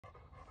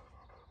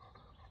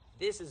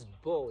This is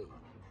Bowie.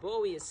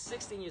 Bowie is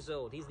 16 years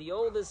old. He's the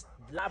oldest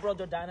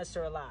Labrador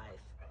dinosaur alive.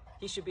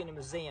 He should be in a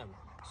museum.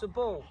 So,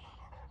 Bo,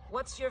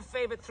 what's your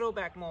favorite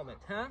throwback moment,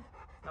 huh?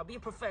 Now be a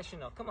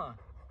professional. Come on,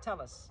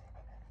 tell us.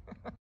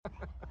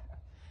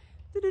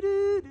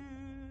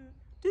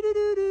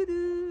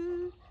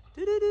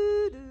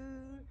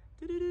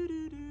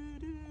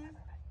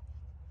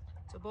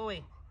 So,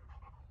 Bowie,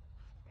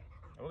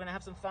 we're gonna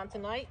have some fun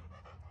tonight.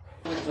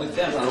 With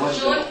them,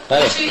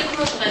 hey.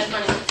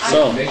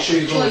 So, make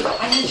sure you go.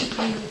 I need to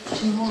play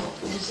tomorrow.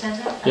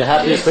 You're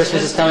happy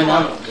Christmas is coming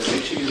up?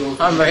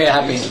 I'm very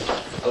happy.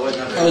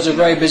 It was a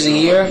very busy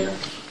year.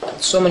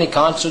 So many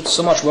concerts,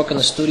 so much work in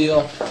the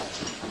studio.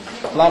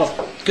 A lot of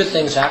good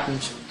things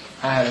happened.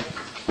 I had a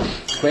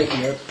great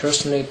year,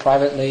 personally,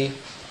 privately,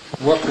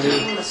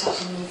 workly,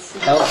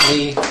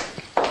 healthily,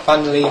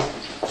 funly,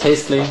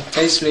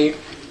 tastefully.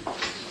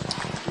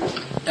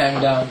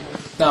 And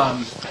now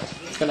I'm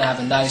gonna have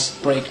a nice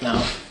break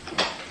now.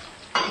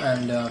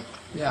 And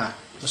yeah,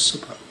 it was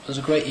super. It was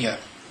a great year.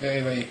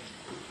 Very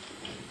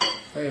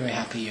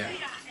happy year.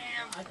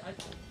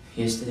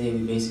 Yesterday we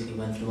basically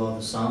went through all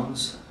the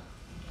songs.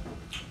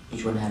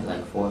 Each one had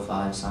like 4 or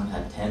 5, some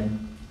had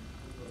 10,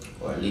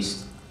 or at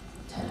least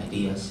 10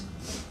 ideas.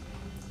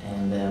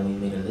 And we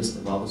made a list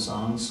of all the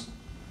songs.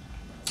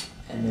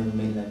 And then we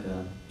made like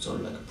a sort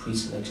of like a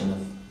pre-selection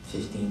of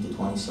 15 to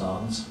 20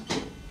 songs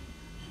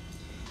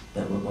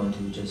that we're going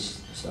to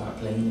just start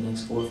playing the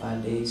next 4 or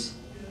 5 days,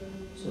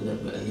 so that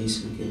at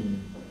least we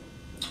can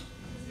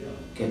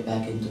get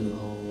back into the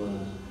whole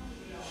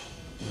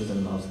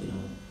rhythm of, you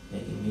know,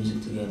 making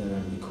music together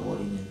and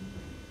recording and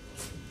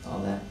all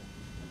that.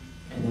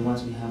 And then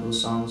once we have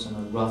those songs in a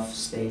rough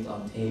state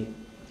on tape,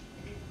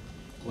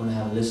 we're going to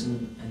have a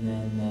listen and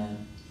then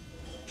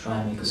try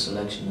and make a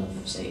selection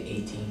of, say,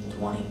 18,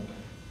 20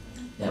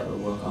 that we'll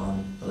work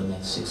on for the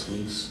next 6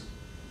 weeks.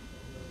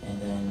 And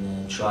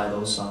then try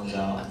those songs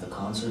out at the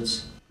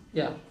concerts.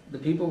 Yeah, the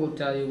people will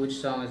tell you which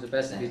song is the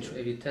best if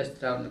you test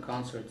it out in the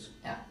concerts.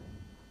 Yeah.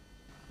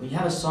 When you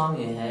have a song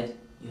in your head,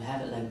 you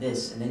have it like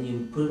this, and then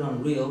you put it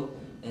on reel,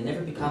 and it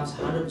never becomes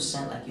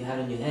 100% like you have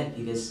it in your head,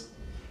 because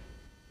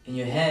in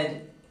your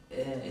head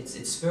it's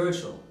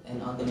spiritual,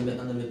 and on the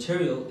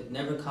material it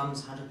never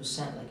comes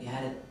 100% like you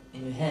had it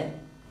in your head.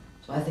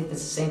 So I think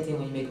that's the same thing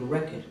when you make a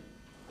record.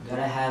 You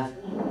gotta have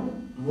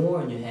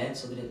more in your head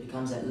so that it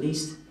becomes at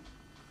least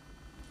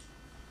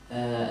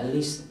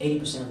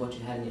 80% of what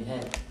you had in your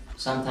head.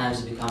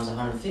 Sometimes it becomes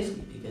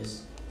 150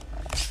 because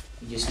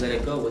you just let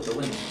it go with the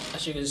wind.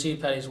 As you can see,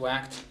 Paddy's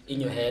whacked in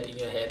your head, in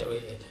your head. What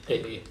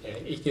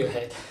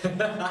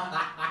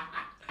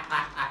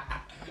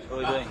are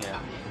we doing here?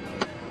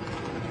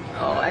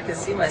 Oh, I can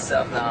see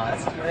myself now.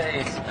 That's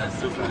great. That's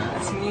super.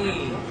 That's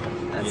me.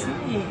 That's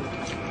me.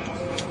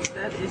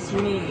 That is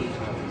me.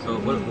 So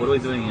what are we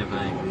doing here,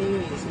 Paddy? Me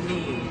is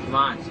me. Come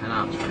on, shut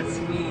up. That's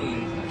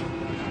me.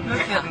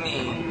 Look at me.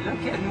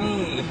 Look at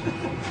me.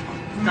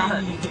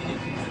 Me.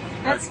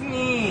 That's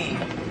me.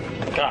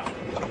 God.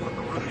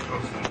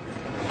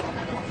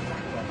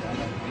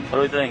 What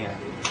are we doing here?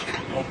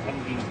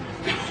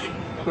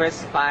 We're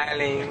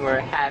smiling. We're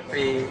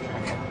happy.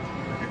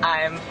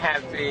 I'm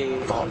happy.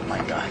 Oh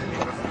my God.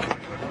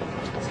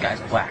 This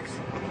guy's whacked.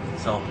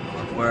 So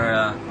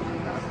we're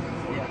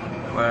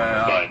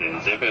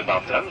Meine sehr verehrten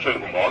Damen und Herren,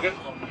 schönen guten Morgen.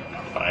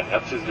 Ein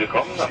herzliches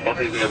Willkommen nach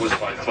Bordel Airbus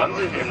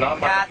 220 im Namen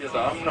meiner 4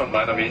 Damen und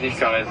meiner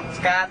Wenigkeit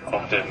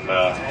auf dem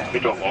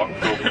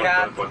Mittwochmorgenflug von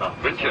Köln nach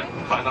München.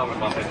 Mein Name ist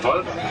Martin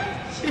Tolz.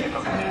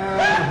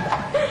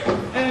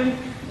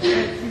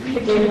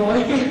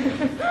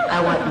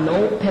 I want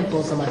no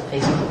pimples on my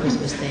face on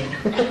Christmas Day.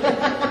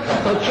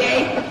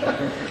 Okay?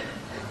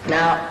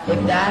 Now,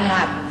 if that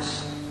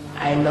happens,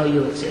 I know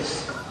you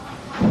exist.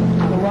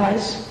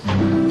 Otherwise,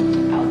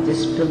 I'll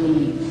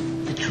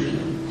disbelieve the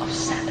dream of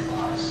Santa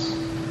Claus.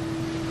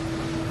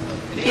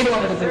 You know,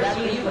 on the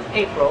 13th of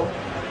April,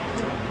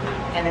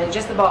 and in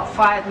just about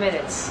 5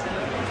 minutes,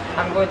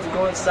 I'm going to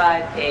go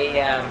inside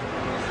a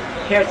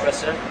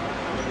hairdresser,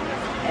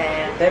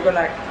 and they're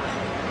gonna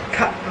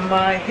cut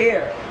my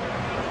hair.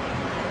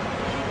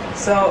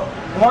 So,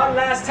 one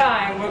last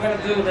time, we're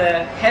gonna do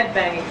the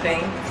headbanging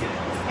thing.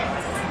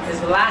 It's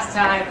the last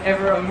time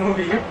ever a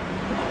movie.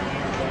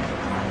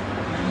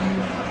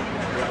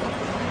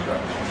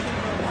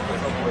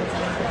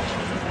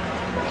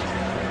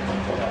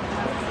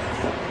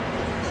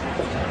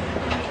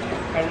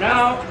 And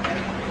now,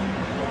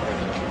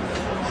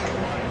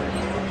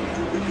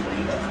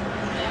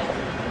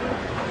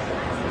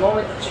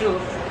 moment of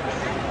truth.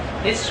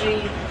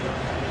 History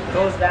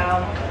goes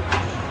down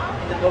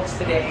in the books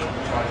today.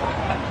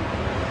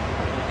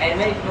 And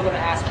many people are going to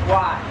ask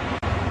why.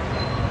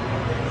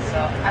 So,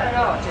 I don't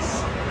know,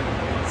 just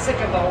sick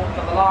of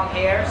the long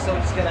hair, so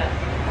I'm just going to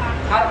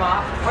cut them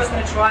off. First I'm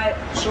going to try it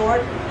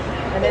short,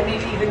 and then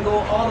maybe even go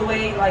all the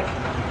way, like,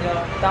 you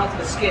know, down to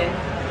the skin.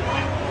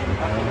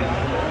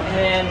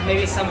 And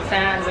maybe some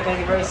fans are going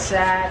to be very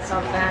sad,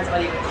 some fans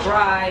might even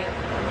cry,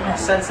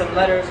 send some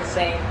letters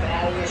saying,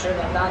 "Paddy, you shouldn't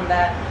have done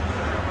that."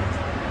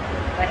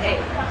 But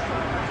hey,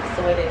 that's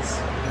the way it is.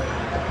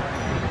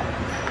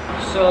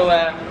 So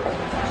what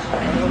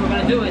we're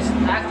gonna do is,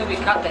 after we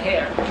cut the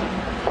hair,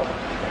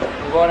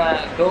 we're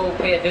gonna go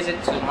pay a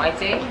visit to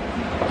Maite.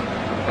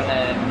 We're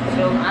gonna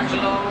film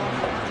Angelo,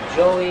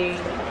 Joey,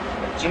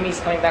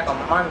 Jimmy's coming back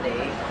on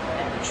Monday,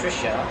 and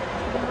Patricia,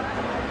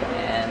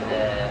 and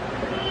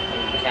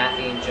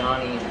Kathy and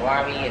Johnny and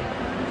Barbie, and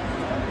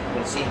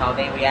we'll see how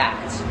they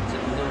react to the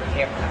new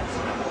haircut.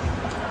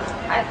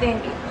 I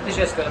think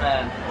Patricia's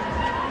gonna,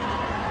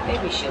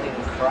 maybe she'll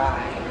even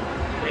cry.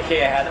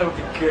 Yeah, that would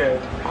be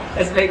good.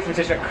 Let's make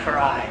Patricia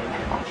cry.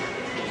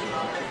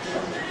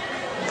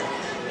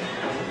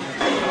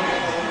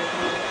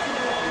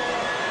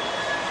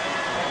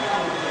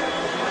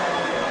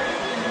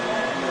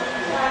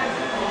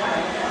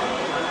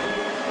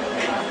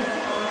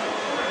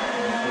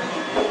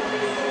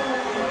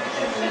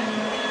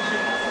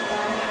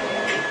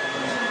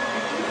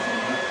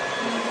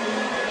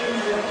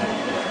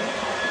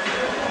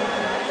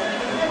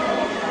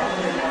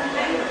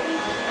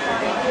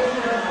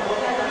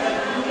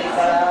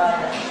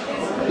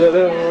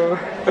 Hello.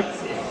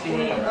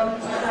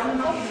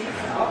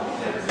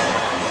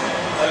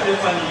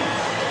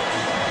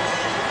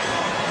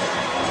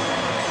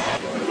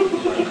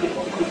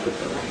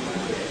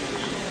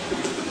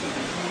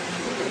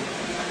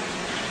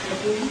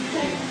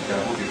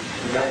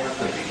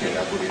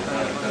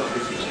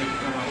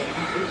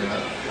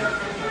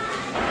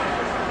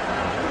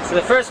 So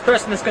the first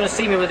person that's going to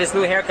see me with this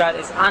new haircut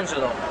is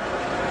Angelo.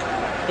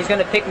 He's going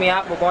to pick me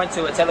up. We're going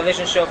to a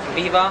television show from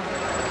Viva.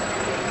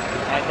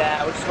 And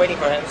we're just waiting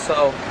for him,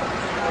 so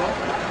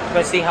we're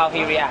going to see how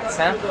he reacts,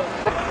 huh?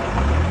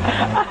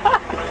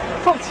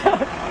 Watch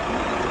out!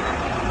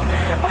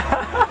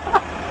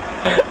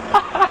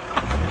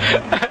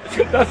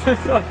 That's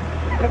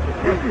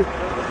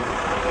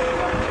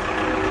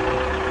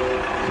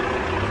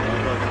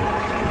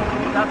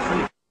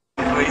so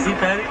crazy,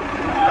 Paddy.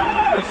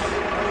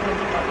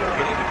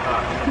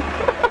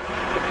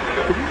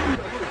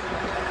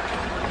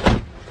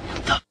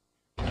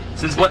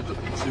 Since what? Is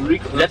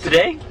that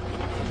today?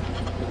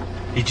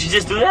 Did you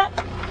just do that?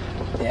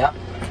 Yeah.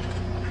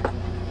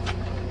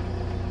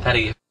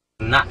 Paddy, you're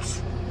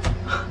nuts.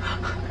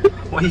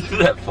 What do you do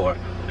that for?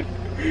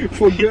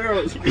 For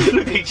girls. You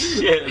look like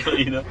shit,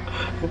 you know.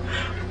 Oh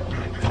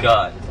my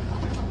god.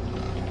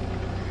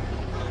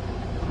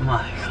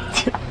 My god.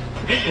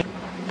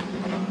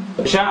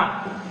 Sean!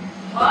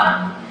 What? I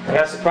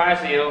got a surprise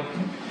for you.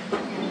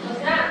 What's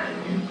that?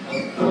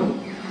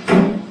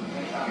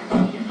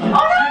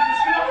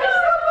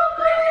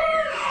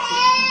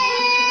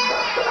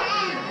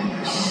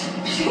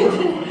 Oh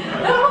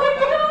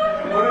no!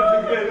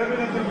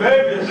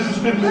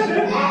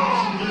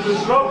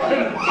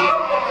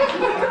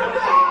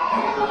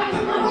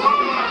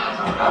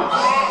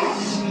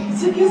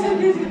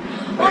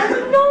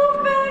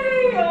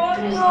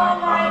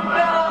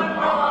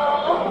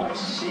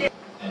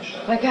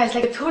 My God, it's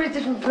like a totally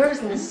different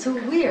person. It's so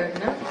weird,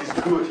 no? He's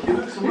good. He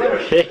looks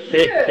weird.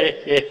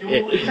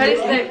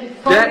 Paddy's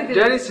like,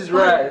 Dennis is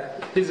right.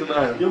 He's a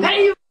man.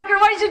 Paddy, you fucker,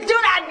 why did you do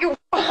that? You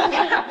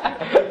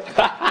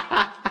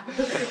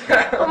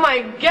Oh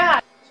my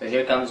God. So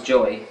here comes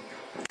Joey.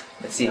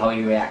 Let's see how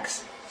he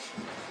reacts.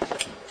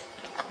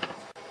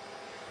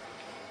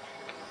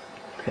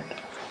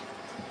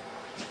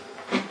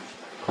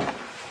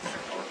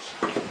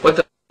 What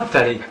the f,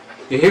 Paddy?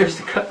 Your hair is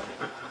cut.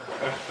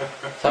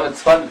 Ich habe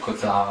zwei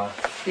kurze Haare.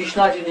 Ich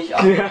schneide die nicht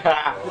ab.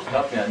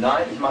 Glaub mir.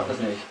 Nein, ich mach das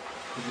nicht.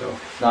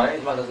 Nein,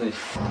 ich mach das nicht.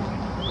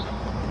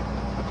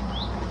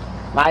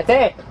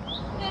 Maite!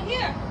 Yeah,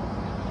 here.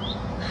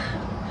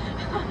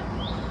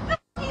 What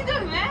are you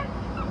doing, man?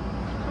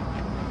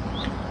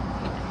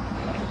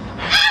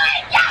 Oh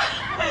my God!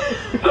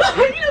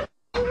 You look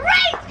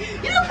great!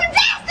 You look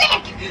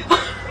fantastic!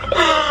 Oh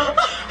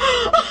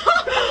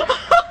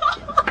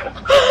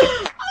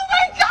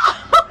my God!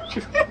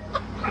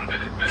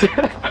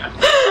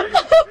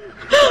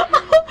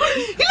 You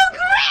look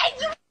great!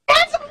 You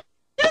handsome!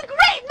 You look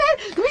great, man!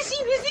 Let me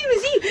see,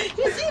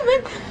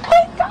 man! Oh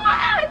my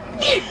God!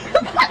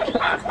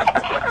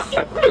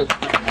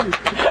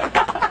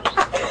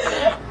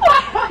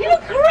 You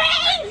look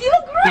great! You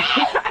look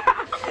great!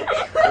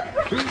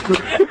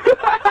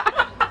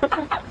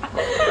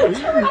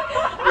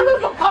 I'm gonna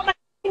go cut my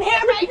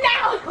hair right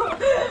now!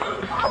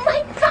 Oh my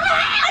God! Oh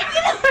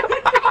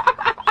my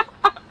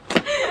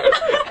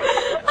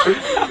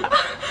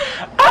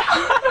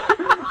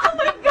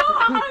God!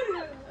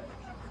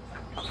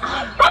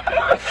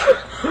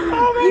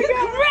 Oh my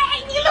God!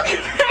 Great! You look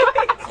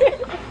great!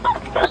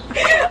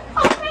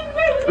 Oh my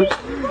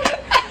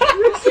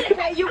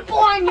God! You're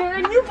born! You're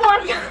a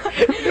newborn!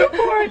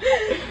 Newborn!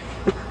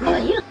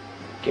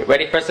 Get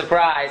ready for a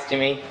surprise,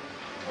 Jimmy.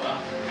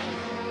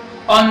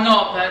 Oh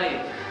no, Paddy.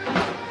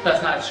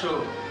 That's not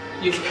true.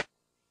 You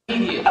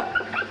idiot.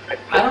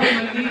 I don't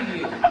believe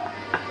you.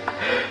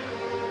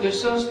 You're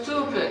so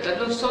stupid. That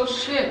looks so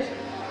shit.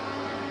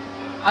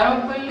 I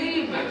don't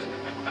believe it.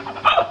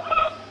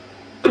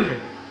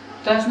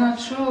 That's not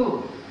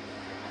true.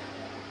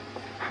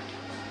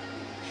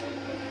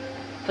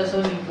 Das ist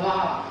doch nicht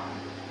wahr.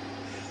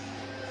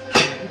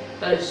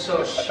 That is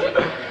so shit.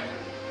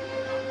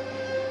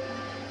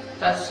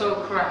 That's so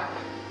crap.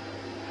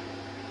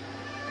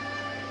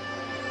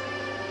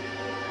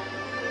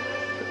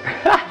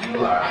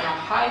 You are on a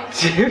hype.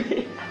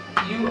 Jimmy.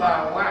 You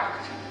are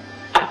whacked.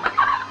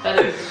 That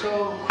is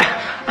so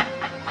crap.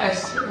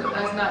 That's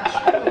not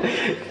true.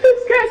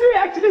 This guy's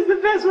reaction is the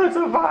best one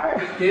so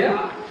far.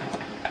 Yeah.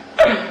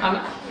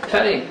 I'm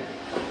Paddy.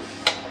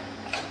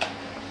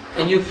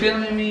 And you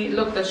filming me?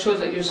 Look, that shows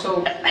that you're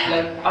so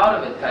like out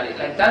of it, Paddy.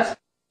 Like that's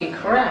f***ing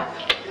crap.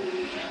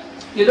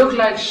 You look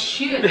like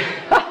shit.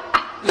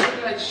 You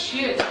look like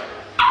shit.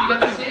 You got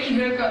the same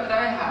haircut that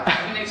I have. I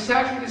mean,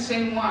 exactly the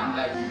same one.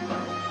 Like,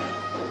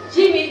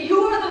 Jimmy, you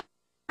are the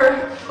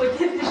who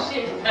did the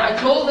shit. I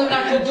told him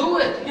not to do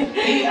it.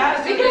 He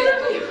asked me.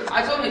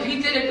 I told him if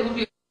he did it, it would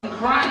be f***ing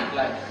crime.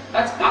 Like,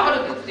 that's out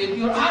of it.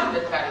 You're out of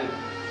it, Paddy.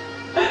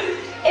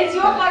 It's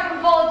your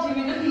fucking fault,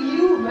 Jimmy. Look at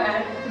you,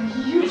 man.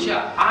 You.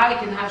 Misha, I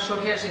can have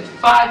short hair since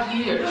 5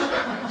 years.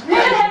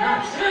 That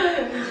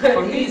is nuts.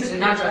 For me, it's a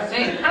natural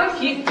thing.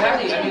 Keith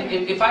Paddy, I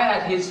mean, if I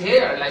had his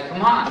hair, like,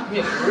 come on, give me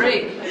a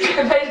break.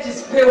 I bet it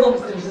just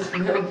films and just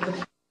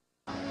films.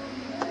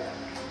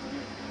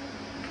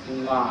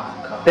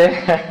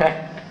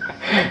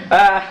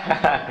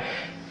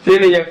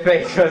 Jimmy, your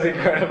face was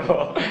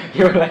incredible.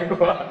 You were like,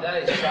 what?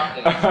 That is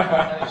shocking.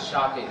 That is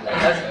shocking. Like,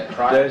 that's a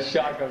crime. Der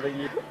Schock of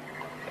the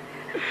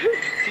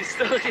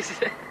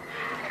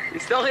Die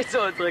Story zu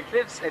unsere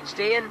Clips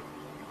entstehen.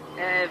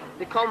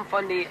 Wir kommen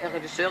von den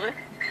Regisseuren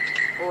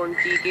und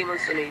die geben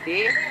uns so eine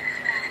Idee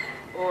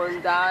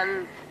und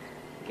dann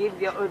geben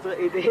wir unsere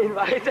Ideen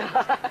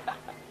weiter.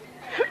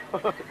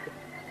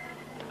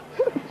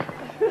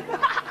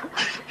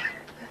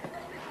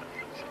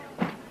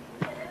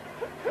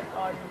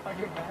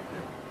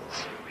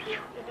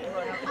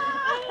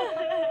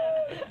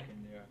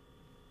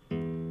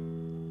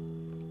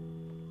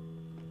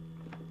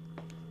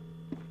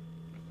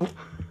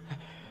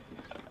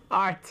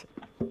 Art.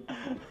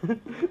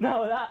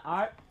 No, not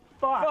art.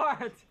 Fart.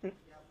 What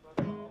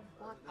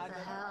the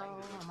hell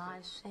am I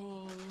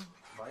saying?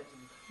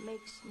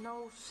 Makes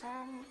no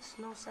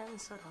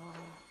sense at all.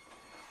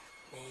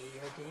 May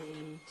your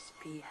days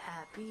be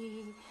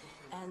happy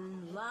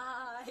and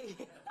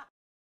light.